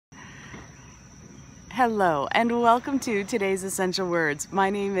Hello and welcome to today's Essential Words. My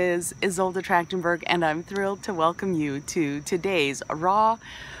name is Isolde Trachtenberg and I'm thrilled to welcome you to today's raw,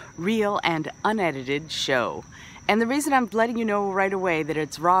 real, and unedited show. And the reason I'm letting you know right away that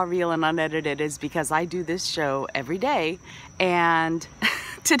it's raw, real, and unedited is because I do this show every day and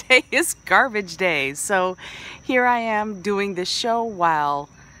today is garbage day. So here I am doing this show while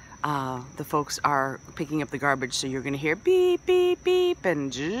the folks are picking up the garbage, so you're going to hear beep, beep, beep,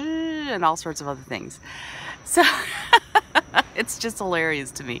 and all sorts of other things. So it's just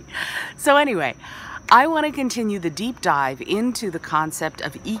hilarious to me. So anyway, I want to continue the deep dive into the concept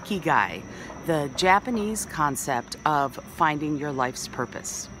of Ikigai, the Japanese concept of finding your life's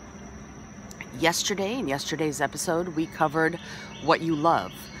purpose. Yesterday, in yesterday's episode, we covered what you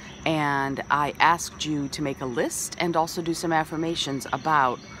love, and I asked you to make a list and also do some affirmations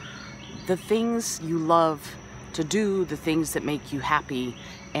about the things you love to do, the things that make you happy,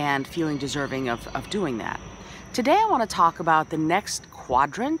 and feeling deserving of doing that. Today I want to talk about the next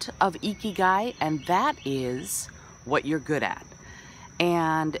quadrant of Ikigai, and that is what you're good at.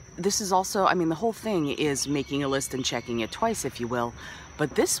 And this is also, I mean, the whole thing is making a list and checking it twice, if you will.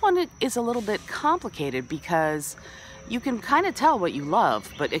 But this one is a little bit complicated because you can kind of tell what you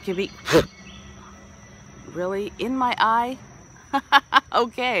love, but it can be really in my eye.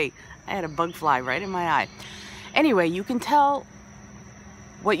 Okay. I had a bug fly right in my eye. Anyway, you can tell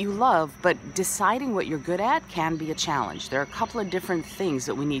what you love, but deciding what you're good at can be a challenge. There are a couple of different things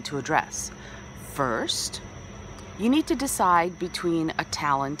that we need to address. First, you need to decide between a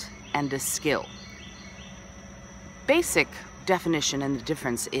talent and a skill. Basic definition and the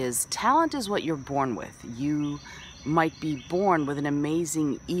difference is talent is what you're born with. You might be born with an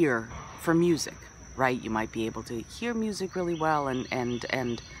amazing ear for music, right? You might be able to hear music really well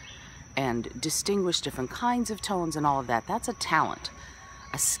and distinguish different kinds of tones and all of that. That's a talent.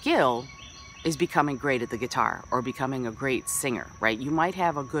 A skill is becoming great at the guitar or becoming a great singer, right? You might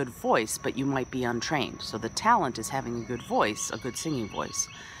have a good voice, but you might be untrained. So the talent is having a good voice, a good singing voice.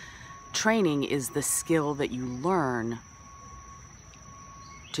 Training is the skill that you learn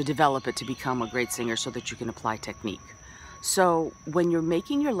to develop it to become a great singer so that you can apply technique. So when you're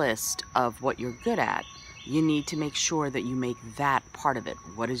making your list of what you're good at, you need to make sure that you make that part of it.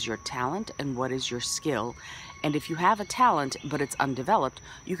 What is your talent and what is your skill? And if you have a talent but it's undeveloped,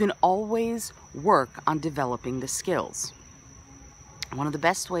 you can always work on developing the skills. One of the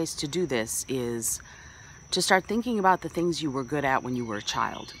best ways to do this is to start thinking about the things you were good at when you were a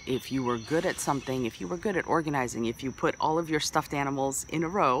child. If you were good at something, if you were good at organizing, if you put all of your stuffed animals in a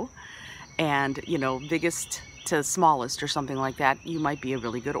row and, you know, biggest to smallest or something like that, you might be a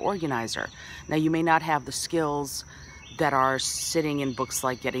really good organizer. Now, you may not have the skills that are sitting in books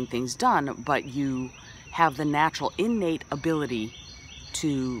like Getting Things Done, but you have the natural innate ability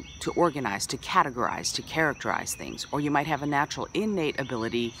to organize, to categorize, to characterize things. Or you might have a natural innate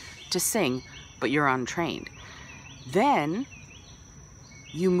ability to sing, but you're untrained. Then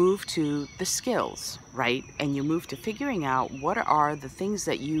you move to the skills, right? And you move to figuring out what are the things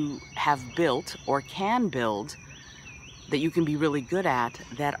that you have built or can build that you can be really good at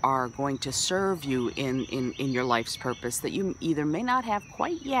that are going to serve you in your life's purpose that you either may not have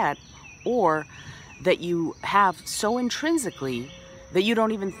quite yet or that you have so intrinsically that you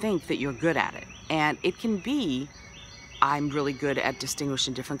don't even think that you're good at it. And it can be, I'm really good at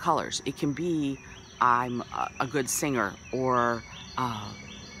distinguishing different colors. It can be, I'm a good singer, or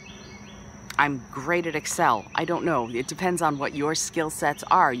I'm great at Excel. I don't know. It depends on what your skill sets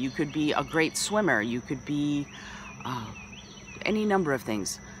are. You could be a great swimmer. You could be any number of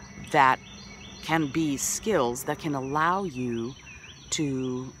things that can be skills that can allow you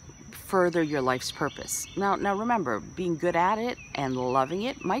to further your life's purpose. Now remember, being good at it and loving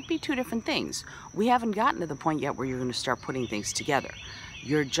it might be two different things. We haven't gotten to the point yet where you're going to start putting things together.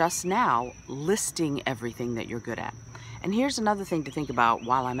 You're just now listing everything that you're good at. And here's another thing to think about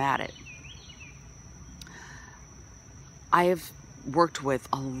while I'm at it. I have worked with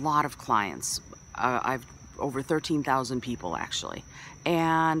a lot of clients. I've over 13,000 people actually.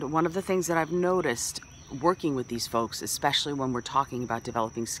 And one of the things that I've noticed working with these folks, especially when we're talking about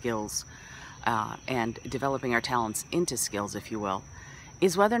developing skills and developing our talents into skills, if you will,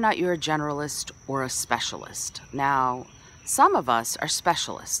 is whether or not you're a generalist or a specialist. Now, some of us are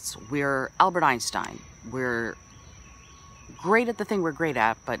specialists. We're Albert Einstein. We're great at the thing we're great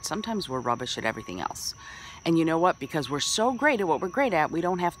at, but sometimes we're rubbish at everything else. And you know what? Because we're so great at what we're great at, we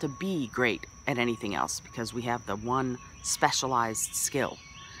don't have to be great at anything else because we have the one specialized skill.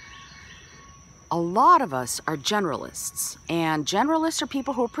 A lot of us are generalists, and generalists are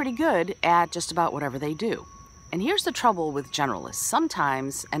people who are pretty good at just about whatever they do. And here's the trouble with generalists.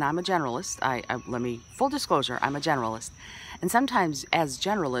 Sometimes, and I'm a generalist, full disclosure, I'm a generalist. And sometimes as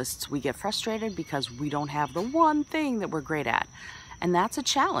generalists, we get frustrated because we don't have the one thing that we're great at. And that's a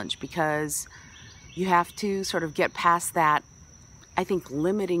challenge because you have to sort of get past that, I think,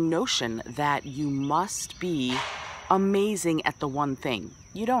 limiting notion that you must be amazing at the one thing.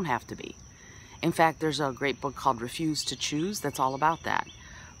 You don't have to be. In fact, there's a great book called Refuse to Choose that's all about that.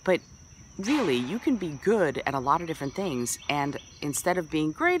 But really, you can be good at a lot of different things, and instead of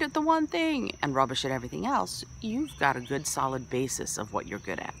being great at the one thing and rubbish at everything else, you've got a good solid basis of what you're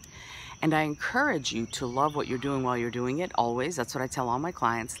good at. And I encourage you to love what you're doing while you're doing it, always. That's what I tell all my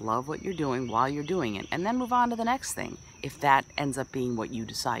clients. Love what you're doing while you're doing it, and then move on to the next thing, if that ends up being what you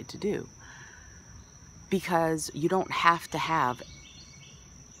decide to do. Because you don't have to have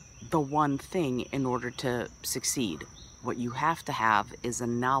the one thing in order to succeed. What you have to have is a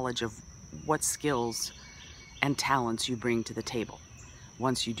knowledge of what skills and talents you bring to the table.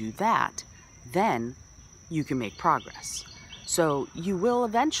 Once you do that, then you can make progress. So you will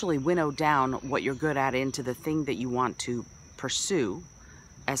eventually winnow down what you're good at into the thing that you want to pursue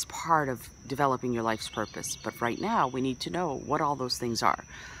as part of developing your life's purpose. But right now, we need to know what all those things are.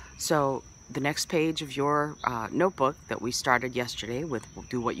 So the next page of your notebook that we started yesterday with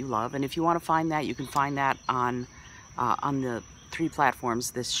Do What You Love, and if you want to find that, you can find that on the 3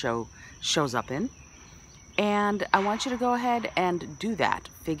 platforms this show shows up in. And I want you to go ahead and do that.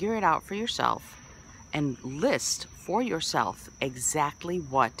 Figure it out for yourself and list for yourself exactly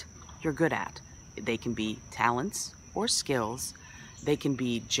what you're good at. They can be talents or skills. They can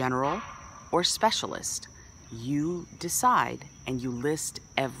be general or specialist. You decide and you list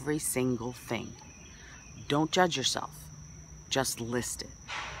every single thing. Don't judge yourself. Just list it.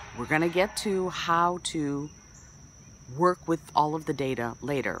 We're going to get to how to work with all of the data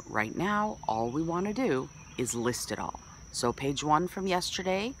later. Right now, all we want to do is list it all. So page 1 from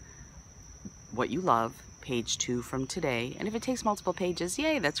yesterday, what you love. Page 2 from today. And if it takes multiple pages,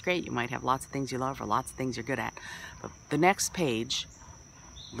 yay, that's great. You might have lots of things you love or lots of things you're good at. But the next page,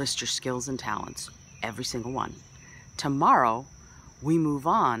 list your skills and talents, every single one. Tomorrow, we move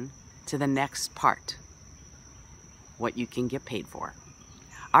on to the next part, what you can get paid for.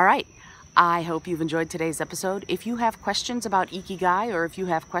 All right. I hope you've enjoyed today's episode. If you have questions about Ikigai, or if you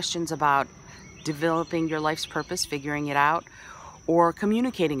have questions about developing your life's purpose, figuring it out, or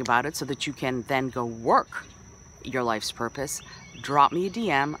communicating about it so that you can then go work your life's purpose, drop me a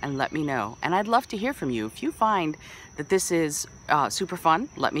DM and let me know. And I'd love to hear from you. If you find that this is super fun,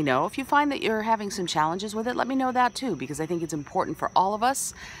 let me know. If you find that you're having some challenges with it, let me know that too, because I think it's important for all of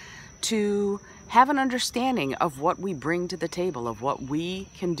us to have an understanding of what we bring to the table, of what we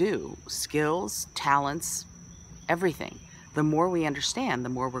can do, skills, talents, everything. The more we understand, the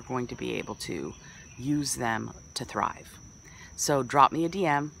more we're going to be able to use them to thrive. So drop me a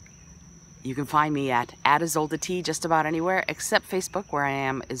DM. You can find me at Isolde T just about anywhere except Facebook, where I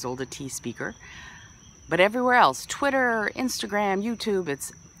am Isolde T Speaker. But everywhere else, Twitter, Instagram, YouTube,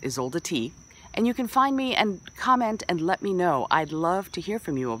 it's Isolde T. And you can find me and comment and let me know. I'd love to hear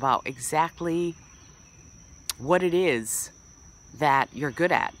from you about exactly what it is that you're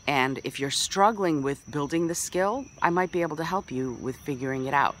good at. And if you're struggling with building the skill, I might be able to help you with figuring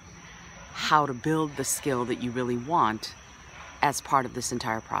it out. How to build the skill that you really want as part of this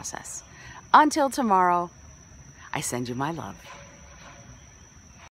entire process. Until tomorrow, I send you my love.